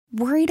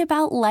Worried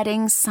about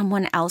letting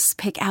someone else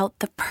pick out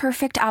the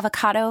perfect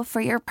avocado for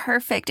your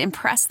perfect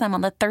impress them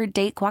on the third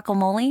date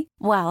guacamole?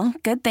 Well,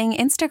 good thing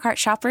Instacart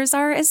shoppers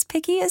are as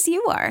picky as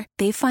you are.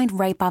 They find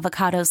ripe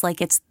avocados like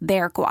it's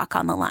their guac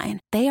on the line.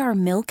 They are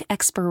milk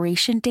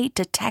expiration date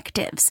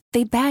detectives.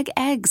 They bag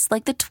eggs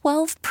like the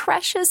 12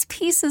 precious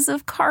pieces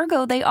of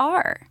cargo they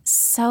are.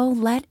 So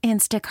let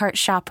Instacart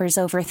shoppers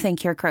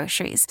overthink your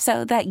groceries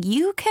so that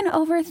you can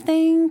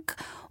overthink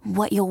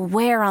what you'll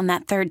wear on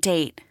that third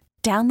date.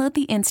 Download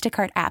the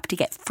Instacart app to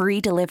get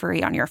free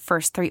delivery on your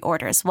first 3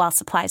 orders while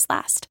supplies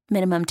last.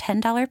 Minimum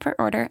 $10 per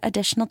order.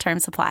 Additional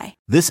terms apply.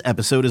 This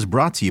episode is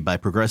brought to you by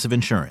Progressive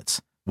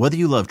Insurance. Whether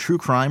you love true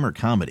crime or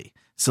comedy,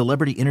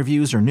 celebrity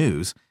interviews or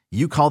news,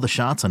 you call the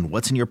shots on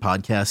what's in your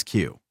podcast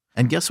queue.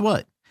 And guess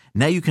what?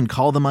 Now you can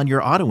call them on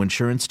your auto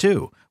insurance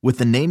too with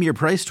the Name Your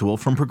Price tool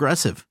from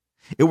Progressive.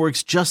 It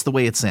works just the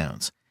way it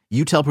sounds.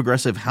 You tell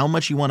Progressive how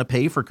much you want to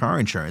pay for car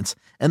insurance,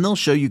 and they'll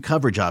show you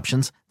coverage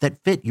options that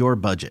fit your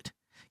budget.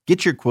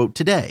 Get your quote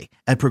today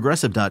at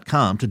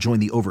Progressive.com to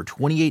join the over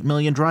 28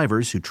 million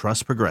drivers who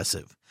trust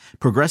Progressive.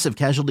 Progressive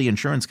Casualty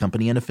Insurance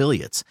Company and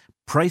Affiliates.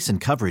 Price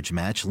and coverage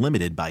match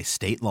limited by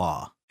state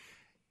law.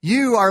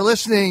 You are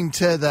listening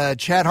to the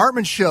Chad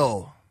Hartman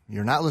Show.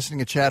 You're not listening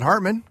to Chad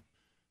Hartman.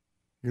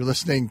 You're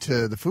listening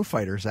to the Foo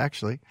Fighters,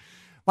 actually.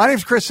 My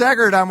name's Chris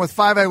Egert. I'm with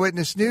 5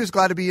 Eyewitness News.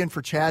 Glad to be in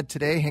for Chad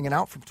today, hanging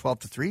out from 12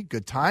 to 3.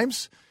 Good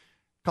times.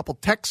 Couple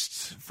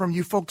texts from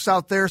you folks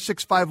out there,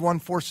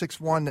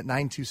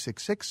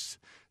 651-461-9266.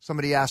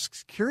 Somebody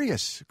asks,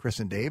 curious, Chris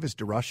and Dave, is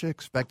DeRusha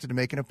expected to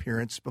make an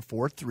appearance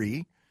before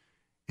 3?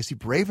 Is he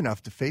brave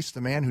enough to face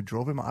the man who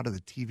drove him out of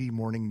the TV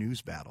morning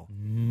news battle?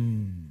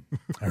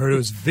 I heard it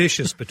was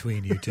vicious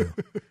between you two.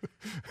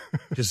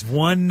 Just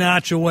one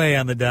notch away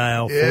on the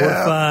dial,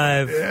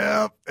 4-5.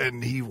 Yep,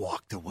 and he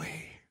walked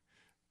away.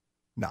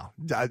 No,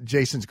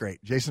 Jason's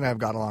great. Jason and I have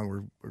got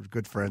along. We're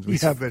good friends.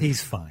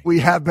 He's fine. We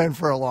have been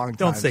for a long time.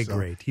 Don't say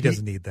great. He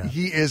doesn't need that.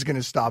 He is going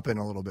to stop in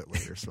a little bit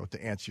later, so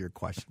to answer your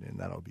question, and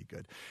that'll be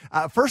good.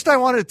 First, I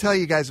wanted to tell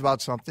you guys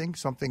about something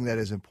that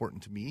is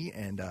important to me,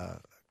 and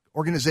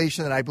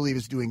organization that I believe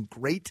is doing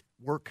great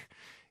work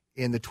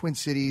in the Twin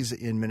Cities,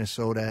 in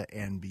Minnesota,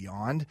 and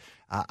beyond.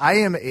 I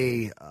am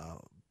a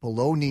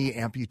below-knee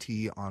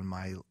amputee on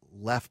my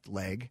left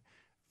leg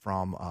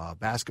from a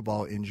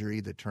basketball injury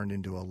that turned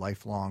into a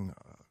lifelong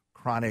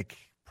chronic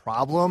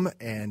problem,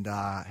 and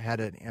had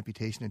an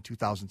amputation in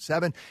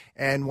 2007.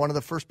 And one of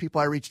the first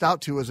people I reached out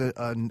to was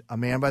a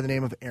man by the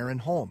name of Aaron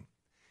Holm.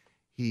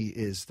 He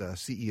is the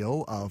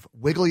CEO of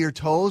Wiggle Your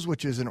Toes,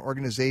 which is an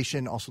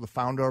organization, also the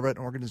founder of it,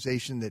 an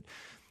organization that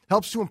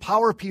helps to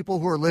empower people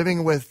who are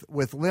living with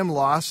limb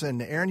loss.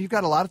 And Aaron, you've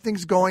got a lot of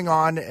things going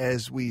on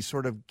as we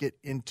sort of get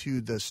into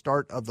the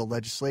start of the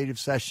legislative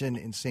session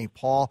in St.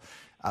 Paul.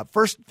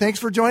 First, thanks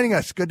for joining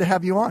us. Good to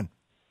have you on.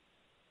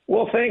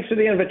 Well, thanks for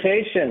the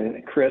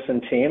invitation, Chris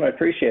and team. I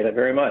appreciate it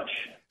very much.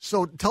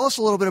 So tell us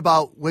a little bit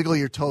about Wiggle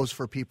Your Toes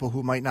for people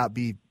who might not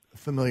be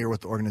familiar with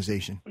the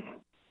organization.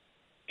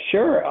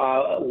 Sure.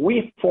 I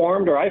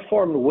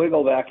formed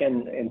Wiggle back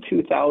in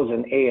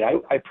 2008.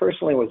 I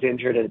personally was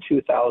injured in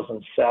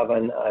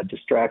 2007. A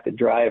distracted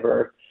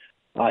driver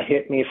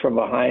hit me from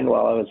behind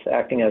while I was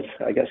acting as,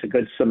 I guess, a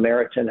good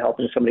Samaritan,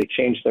 helping somebody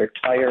change their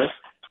tire,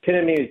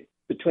 pinning me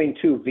between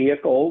 2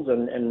 vehicles,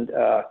 and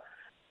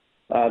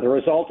the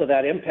result of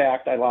that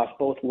impact, I lost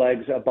both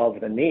legs above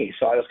the knee.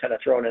 So I was kind of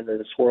thrown into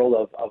this world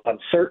of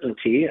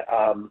uncertainty.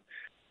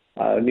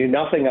 Knew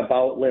nothing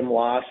about limb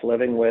loss,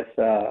 living with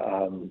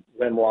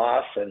limb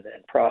loss and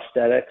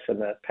prosthetics,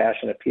 and the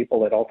passionate people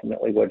that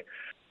ultimately would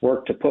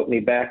work to put me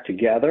back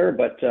together.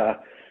 But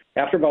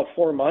after about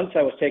 4 months,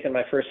 I was taking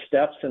my first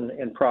steps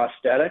in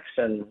prosthetics,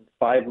 and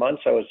 5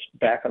 months I was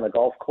back on the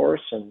golf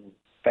course and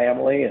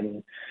family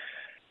and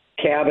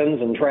cabins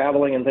and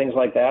traveling and things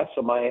like that.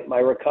 So my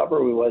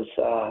recovery was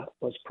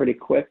pretty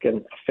quick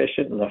and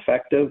efficient and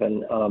effective.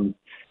 And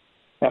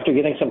after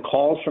getting some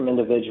calls from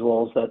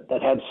individuals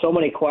that had so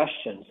many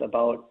questions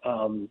about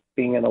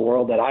being in the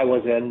world that I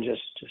was in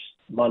just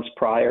months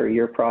prior, a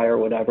year prior,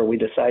 whatever, we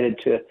decided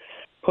to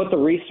put the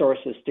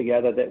resources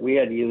together that we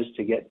had used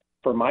to get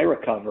for my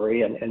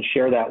recovery and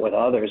share that with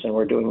others. And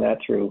we're doing that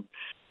through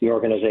the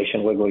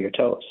organization Wiggle Your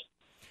Toes.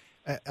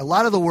 A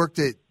lot of the work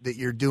that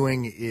you're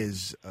doing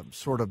is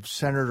sort of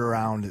centered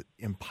around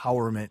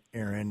empowerment,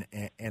 Aaron,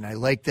 and I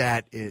like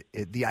that.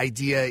 The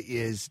idea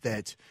is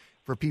that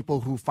for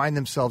people who find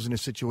themselves in a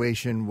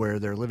situation where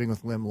they're living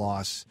with limb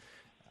loss,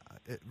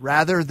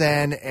 rather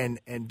than,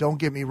 and don't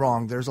get me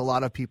wrong, there's a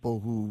lot of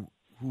people who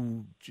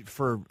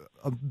for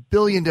a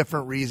billion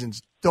different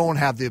reasons don't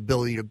have the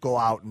ability to go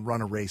out and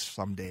run a race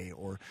someday,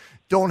 or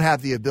don't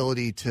have the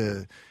ability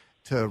to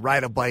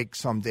ride a bike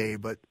someday.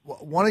 But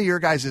one of your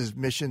guys'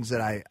 missions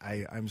that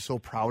I'm so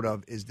proud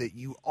of is that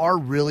you are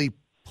really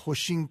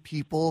pushing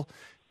people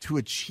to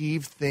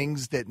achieve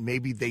things that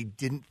maybe they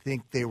didn't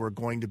think they were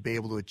going to be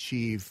able to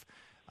achieve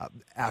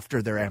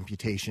after their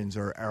amputations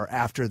or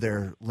after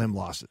their limb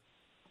losses.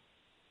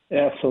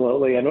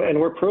 Absolutely, and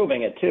we're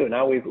proving it too.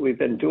 Now we've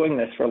been doing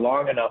this for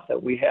long enough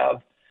that we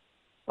have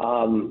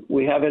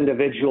We have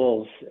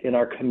individuals in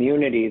our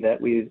community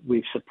that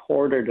we've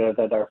supported or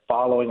that are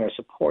following or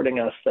supporting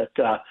us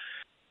that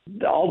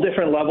all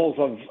different levels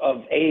of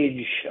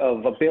age,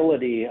 of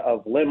ability,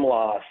 of limb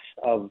loss,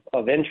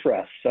 of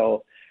interest.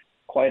 So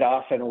quite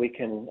often we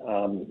can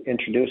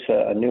introduce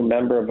a new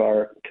member of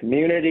our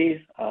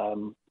community,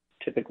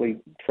 typically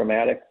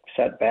traumatic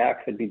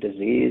setback, could be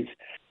disease,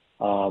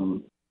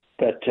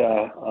 that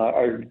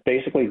are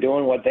basically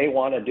doing what they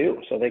want to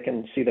do so they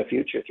can see the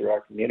future through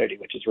our community,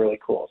 which is really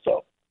cool.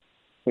 So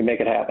we make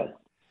it happen.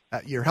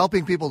 You're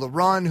helping people to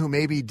run who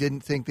maybe didn't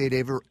think they'd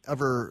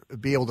ever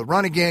be able to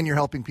run again. You're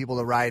helping people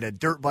to ride a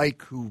dirt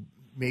bike who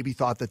maybe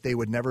thought that they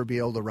would never be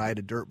able to ride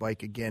a dirt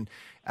bike again.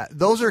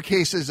 Those are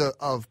cases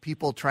of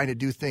people trying to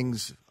do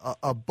things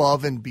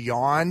above and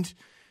beyond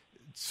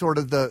sort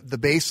of the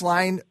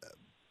baseline.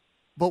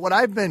 But what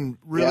I've been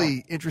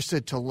really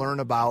interested to learn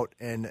about,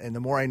 and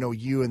the more I know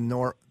you and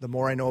the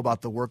more I know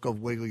about the work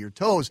of Wiggle Your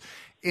Toes,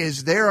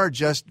 is there are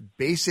just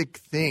basic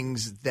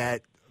things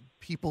that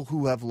people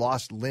who have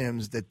lost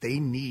limbs that they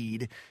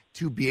need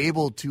to be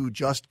able to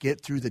just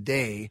get through the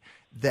day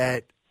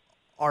that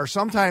are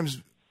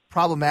sometimes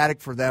problematic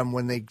for them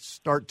when they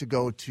start to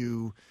go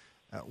to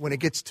when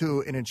it gets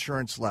to an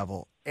insurance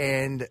level,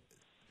 and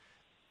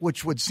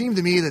which would seem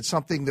to me that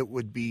something that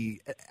would be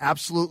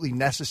absolutely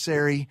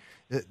necessary.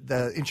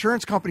 The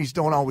insurance companies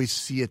don't always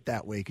see it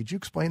that way. Could you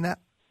explain that?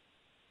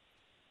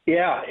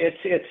 Yeah,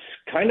 it's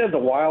kind of the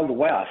Wild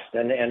West,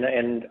 and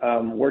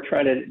we're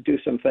trying to do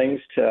some things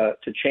to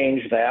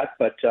change that.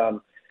 But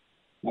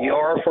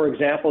for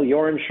example,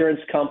 your insurance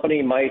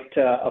company might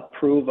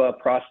approve a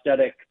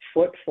prosthetic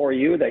foot for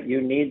you that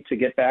you need to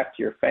get back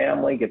to your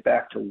family, get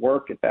back to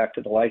work, get back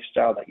to the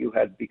lifestyle that you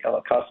had become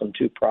accustomed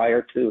to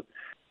prior to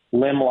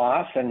limb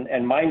loss,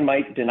 and mine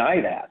might deny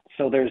that.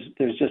 So there's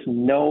just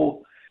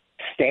no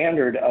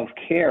standard of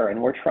care,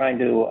 and we're trying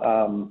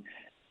to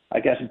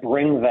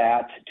bring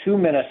that to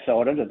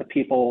Minnesota, to the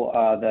people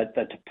that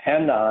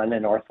depend on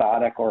an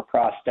orthotic or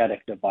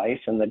prosthetic device.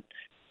 And the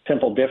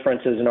simple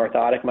differences in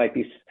orthotic might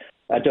be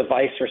a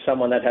device for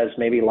someone that has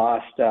maybe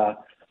lost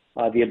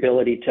the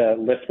ability to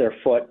lift their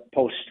foot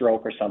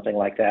post-stroke or something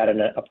like that. And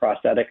a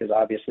prosthetic is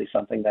obviously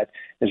something that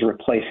is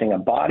replacing a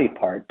body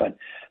part. But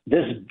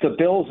the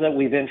bills that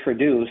we've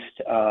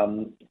introduced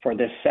for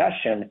this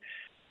session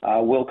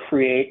will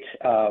create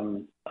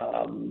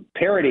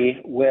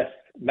parity with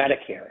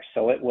Medicare.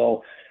 So it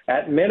will,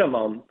 at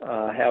minimum,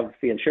 have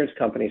the insurance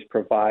companies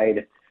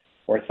provide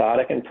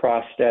orthotic and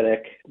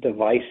prosthetic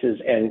devices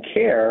and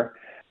care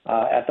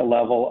at the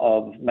level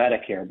of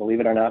Medicare. Believe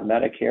it or not,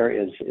 Medicare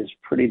is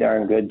pretty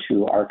darn good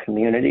to our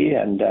community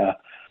and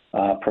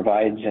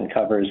provides and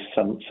covers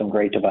some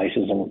great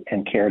devices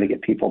and care to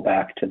get people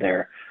back to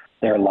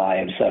their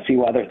lives. A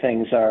few other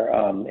things are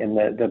in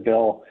the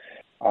bill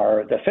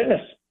are the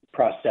fitness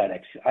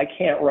prosthetics. I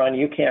can't run,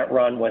 you can't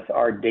run with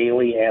our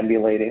daily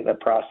ambulating, the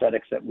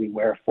prosthetics that we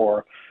wear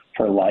for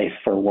life,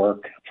 for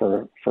work,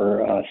 for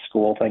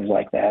school, things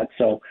like that.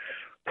 So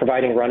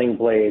providing running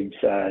blades,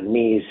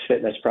 knees,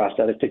 fitness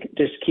prosthetics to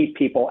just keep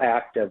people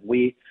active.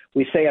 We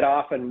say it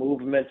often,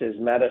 movement is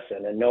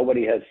medicine, and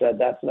nobody has said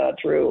that's not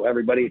true.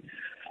 Everybody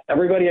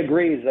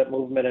agrees that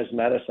movement is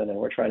medicine, and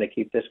we're trying to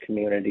keep this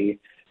community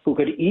who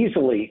could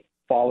easily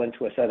fall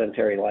into a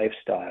sedentary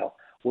lifestyle.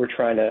 We're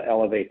trying to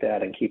elevate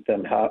that and keep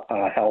them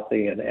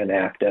healthy and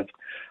active.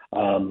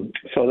 So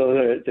those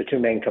are the two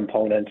main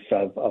components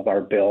of our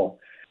bill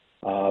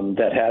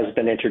that has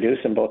been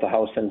introduced in both the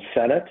House and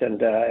Senate.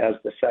 And as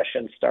the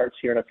session starts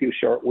here in a few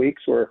short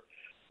weeks, we're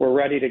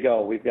ready to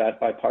go. We've got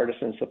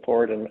bipartisan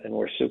support, and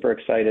we're super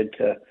excited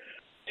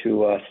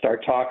to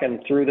start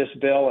talking through this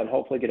bill and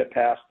hopefully get it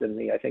passed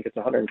in I think it's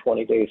a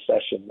 120-day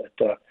session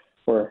that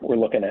we're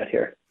looking at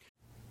here.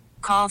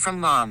 Call from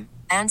mom.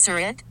 Answer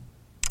it.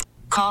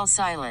 Call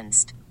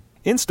silenced.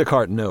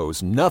 Instacart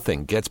knows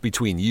nothing gets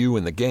between you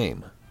and the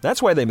game.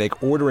 That's why they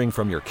make ordering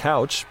from your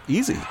couch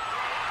easy.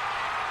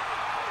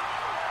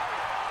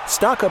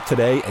 Stock up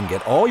today and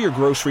get all your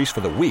groceries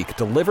for the week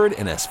delivered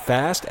in as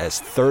fast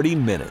as 30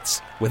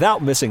 minutes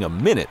without missing a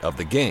minute of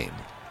the game.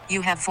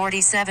 You have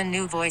 47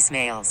 new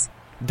voicemails.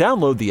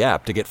 Download the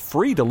app to get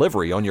free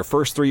delivery on your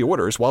first 3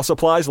 orders while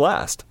supplies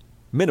last.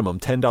 Minimum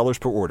 $10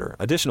 per order.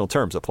 Additional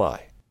terms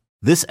apply.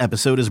 This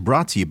episode is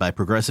brought to you by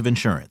Progressive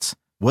Insurance.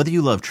 Whether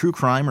you love true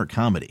crime or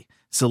comedy,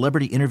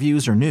 celebrity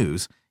interviews or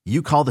news,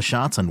 you call the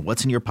shots on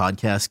what's in your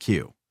podcast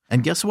queue.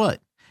 And guess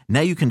what? Now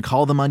you can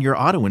call them on your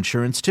auto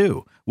insurance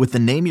too with the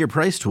Name Your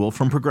Price tool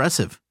from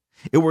Progressive.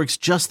 It works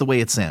just the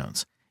way it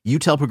sounds. You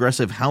tell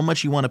Progressive how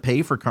much you want to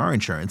pay for car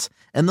insurance,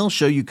 and they'll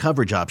show you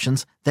coverage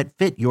options that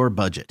fit your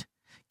budget.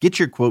 Get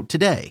your quote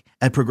today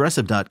at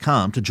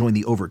Progressive.com to join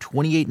the over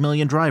 28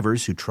 million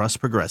drivers who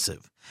trust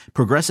Progressive.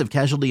 Progressive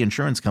Casualty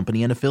Insurance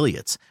Company and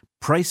Affiliates.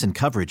 Price and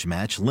coverage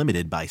match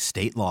limited by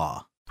state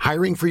law.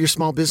 Hiring for your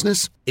small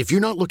business? If you're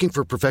not looking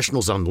for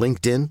professionals on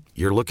LinkedIn,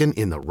 you're looking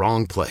in the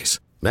wrong place.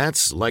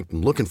 That's like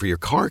looking for your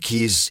car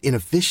keys in a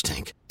fish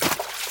tank.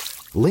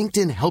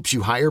 LinkedIn helps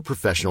you hire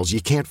professionals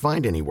you can't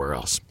find anywhere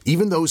else,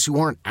 even those who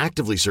aren't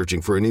actively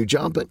searching for a new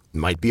job but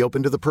might be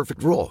open to the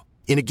perfect role.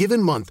 In a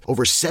given month,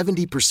 over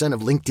 70%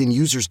 of LinkedIn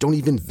users don't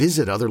even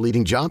visit other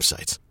leading job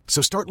sites.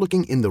 So start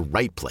looking in the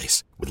right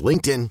place. With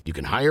LinkedIn, you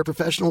can hire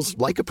professionals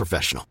like a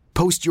professional.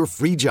 Post your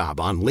free job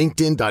on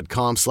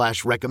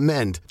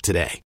linkedin.com/recommend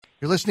today.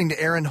 You're listening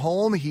to Aaron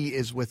Holm. He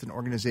is with an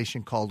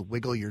organization called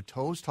Wiggle Your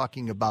Toes,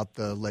 talking about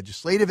the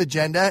legislative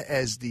agenda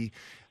as the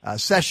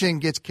session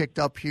gets kicked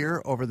up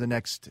here over the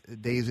next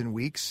days and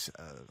weeks.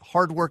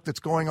 Hard work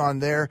that's going on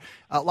there.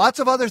 Lots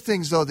of other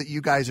things, though, that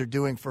you guys are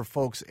doing for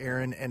folks,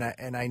 Aaron.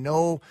 And I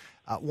know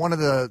one of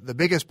the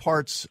biggest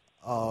parts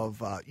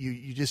of,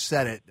 you just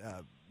said it,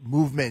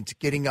 movement,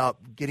 getting up,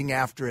 getting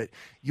after it.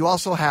 You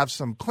also have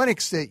some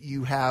clinics that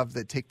you have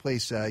that take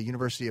place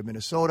University of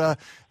Minnesota,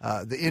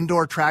 the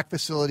indoor track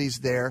facilities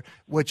there,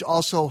 which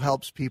also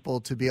helps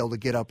people to be able to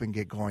get up and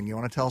get going. You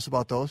want to tell us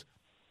about those?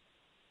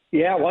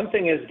 Yeah, one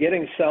thing is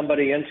getting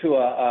somebody into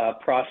a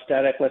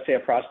prosthetic, let's say a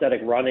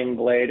prosthetic running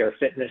blade or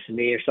fitness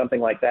knee or something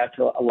like that,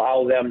 to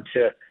allow them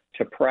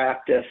to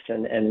practice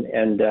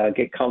and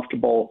get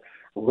comfortable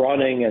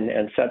running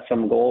and set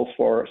some goals,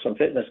 for some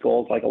fitness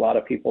goals like a lot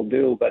of people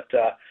do. But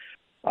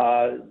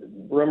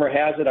rumor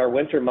has it our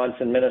winter months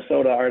in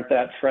Minnesota aren't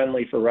that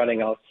friendly for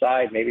running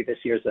outside. Maybe this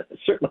year's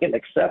certainly an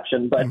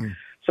exception. But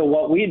So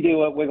what we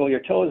do at Wiggle Your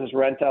Toes is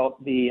rent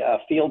out the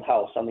field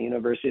house on the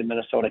University of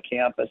Minnesota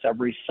campus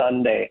every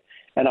Sunday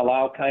and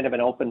allow kind of an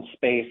open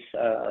space,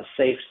 a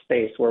safe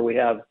space where we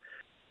have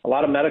a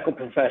lot of medical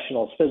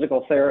professionals,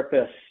 physical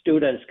therapists,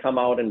 students come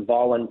out and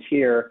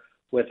volunteer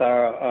with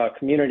our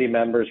community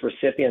members,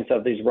 recipients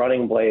of these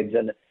running blades.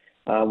 And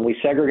we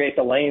segregate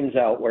the lanes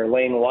out, where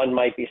lane one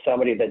might be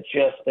somebody that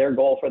just their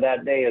goal for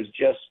that day is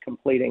just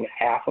completing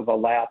half of a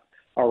lap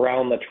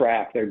around the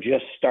track. They're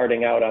just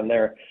starting out on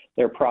their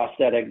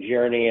prosthetic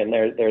journey, and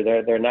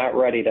they're not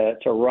ready to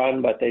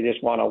run, but they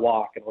just want to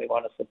walk, and we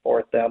want to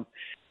support them.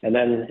 And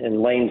then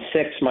in lane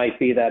 6 might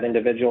be that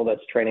individual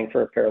that's training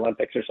for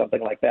Paralympics or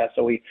something like that.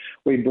 So we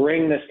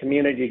bring this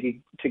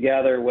community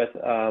together with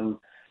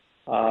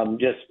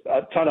just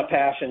a ton of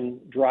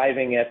passion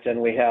driving it, and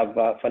we have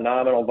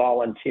phenomenal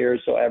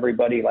volunteers. So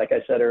everybody, like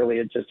I said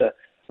earlier, it's just a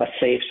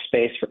safe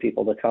space for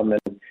people to come in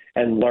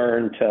and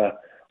learn to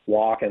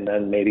walk and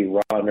then maybe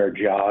run or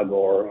jog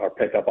or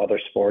pick up other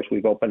sports.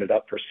 We've opened it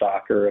up for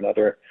soccer and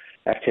other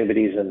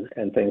activities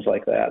and things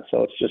like that.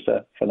 So it's just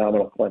a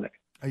phenomenal clinic.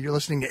 You're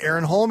listening to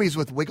Aaron Holm. He's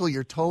with Wiggle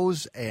Your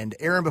Toes. And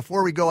Aaron,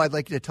 before we go, I'd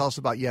like you to tell us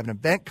about, you have an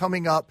event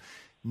coming up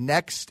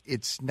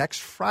it's next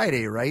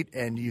Friday, right?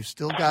 And you've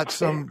still got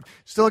some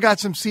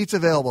seats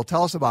available.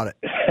 Tell us about it.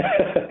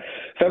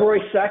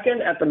 February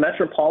 2nd at the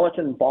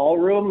Metropolitan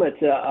Ballroom.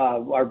 It's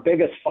our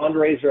biggest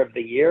fundraiser of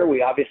the year.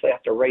 We obviously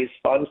have to raise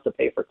funds to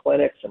pay for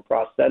clinics and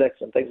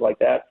prosthetics and things like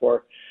that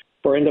for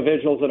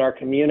individuals in our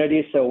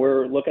community. So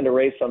we're looking to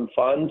raise some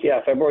funds.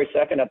 Yeah, February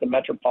 2nd at the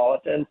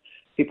Metropolitan.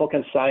 People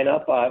can sign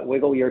up at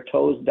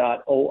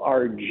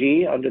wiggleyourtoes.org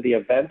under the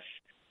events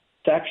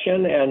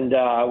section. And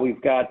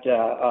we've got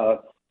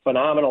a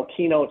phenomenal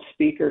keynote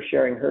speaker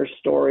sharing her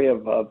story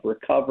of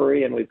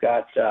recovery. And we've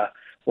got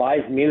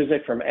live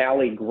music from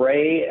Allie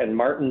Gray and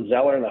Martin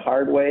Zeller and the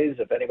Hardways.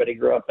 If anybody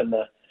grew up in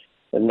the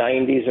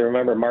 90s, I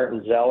remember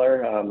Martin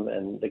Zeller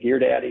and the Gear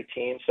Daddy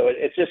team. So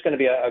it's just going to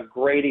be a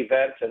great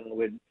event, and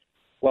we'd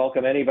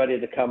welcome anybody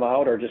to come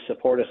out or just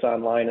support us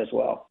online as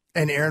well.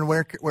 And Aaron,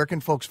 where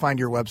can folks find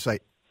your website?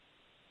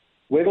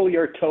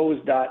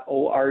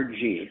 wiggleyourtoes.org,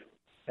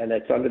 and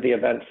it's under the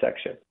events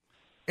section.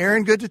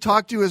 Aaron, good to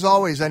talk to you as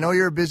always. I know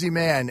you're a busy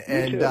man,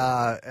 and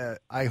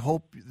I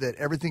hope that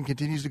everything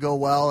continues to go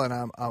well, and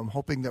I'm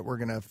hoping that we're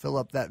going to fill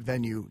up that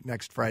venue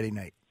next Friday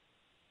night.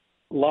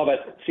 Love it.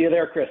 See you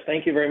there, Chris.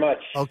 Thank you very much.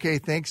 Okay,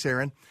 thanks,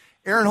 Aaron.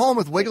 Aaron Holm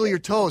with Wiggle Your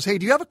Toes. Hey,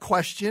 do you have a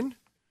question?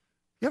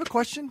 You have a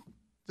question?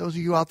 Those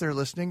of you out there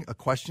listening, a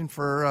question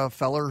for a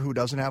feller who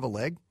doesn't have a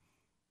leg?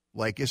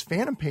 Like, is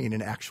phantom pain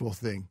an actual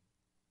thing?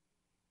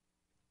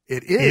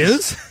 It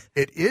is.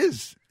 It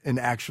is an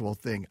actual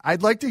thing.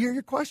 I'd like to hear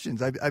your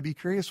questions. I'd be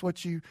curious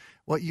what you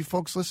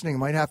folks listening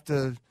might have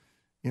to,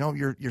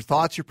 your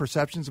thoughts, your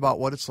perceptions about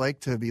what it's like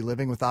to be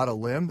living without a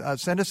limb.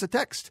 Send us a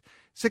text,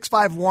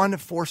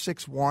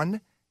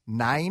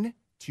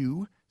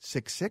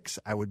 651-461-9266.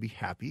 I would be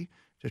happy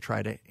to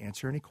try to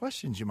answer any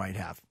questions you might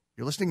have.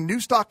 You're listening to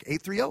News Talk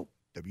 830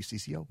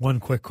 WCCO. One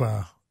quick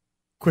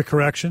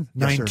correction,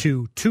 Yes,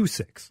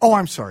 9226. Oh,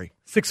 I'm sorry.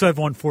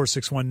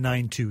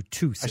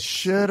 651-461-9226. I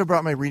should have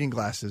brought my reading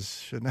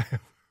glasses, shouldn't I?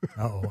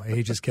 Oh,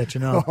 age is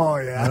catching up. Oh,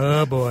 yeah.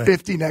 Oh, boy.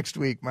 50 next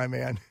week, my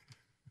man.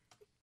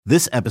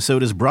 This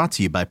episode is brought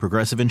to you by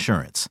Progressive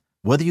Insurance.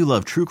 Whether you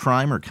love true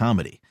crime or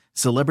comedy,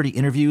 celebrity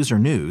interviews or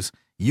news,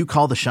 you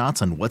call the shots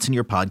on what's in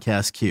your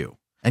podcast queue.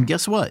 And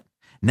guess what?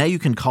 Now you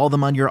can call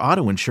them on your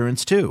auto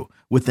insurance, too,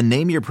 with the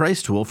Name Your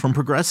Price tool from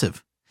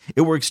Progressive.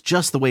 It works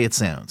just the way it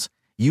sounds.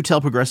 You tell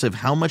Progressive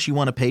how much you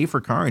want to pay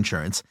for car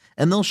insurance,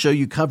 and they'll show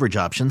you coverage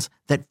options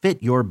that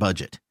fit your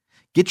budget.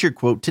 Get your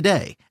quote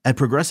today at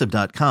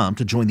Progressive.com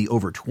to join the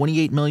over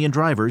 28 million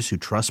drivers who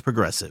trust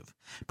Progressive.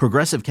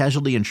 Progressive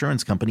Casualty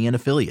Insurance Company and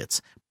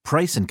Affiliates.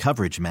 Price and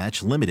coverage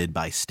match limited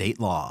by state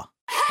law.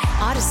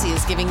 Odyssey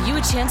is giving you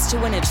a chance to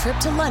win a trip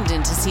to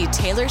London to see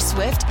Taylor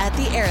Swift at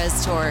the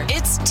Eras Tour.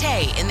 It's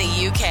Tay in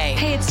the UK.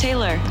 Hey, it's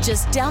Taylor.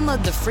 Just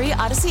download the free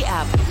Odyssey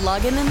app,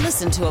 log in and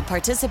listen to a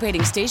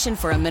participating station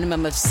for a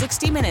minimum of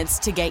 60 minutes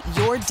to get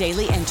your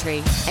daily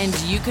entry. And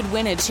you could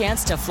win a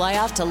chance to fly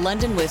off to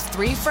London with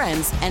 3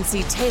 friends and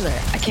see Taylor.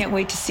 I can't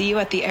wait to see you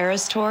at the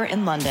Eras Tour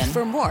in London.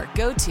 For more,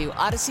 go to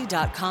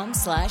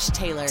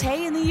odyssey.com/Taylor.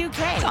 Tay in the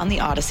UK. On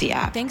the Odyssey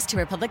app. Thanks to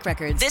Republic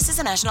Records. This is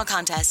a national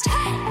contest.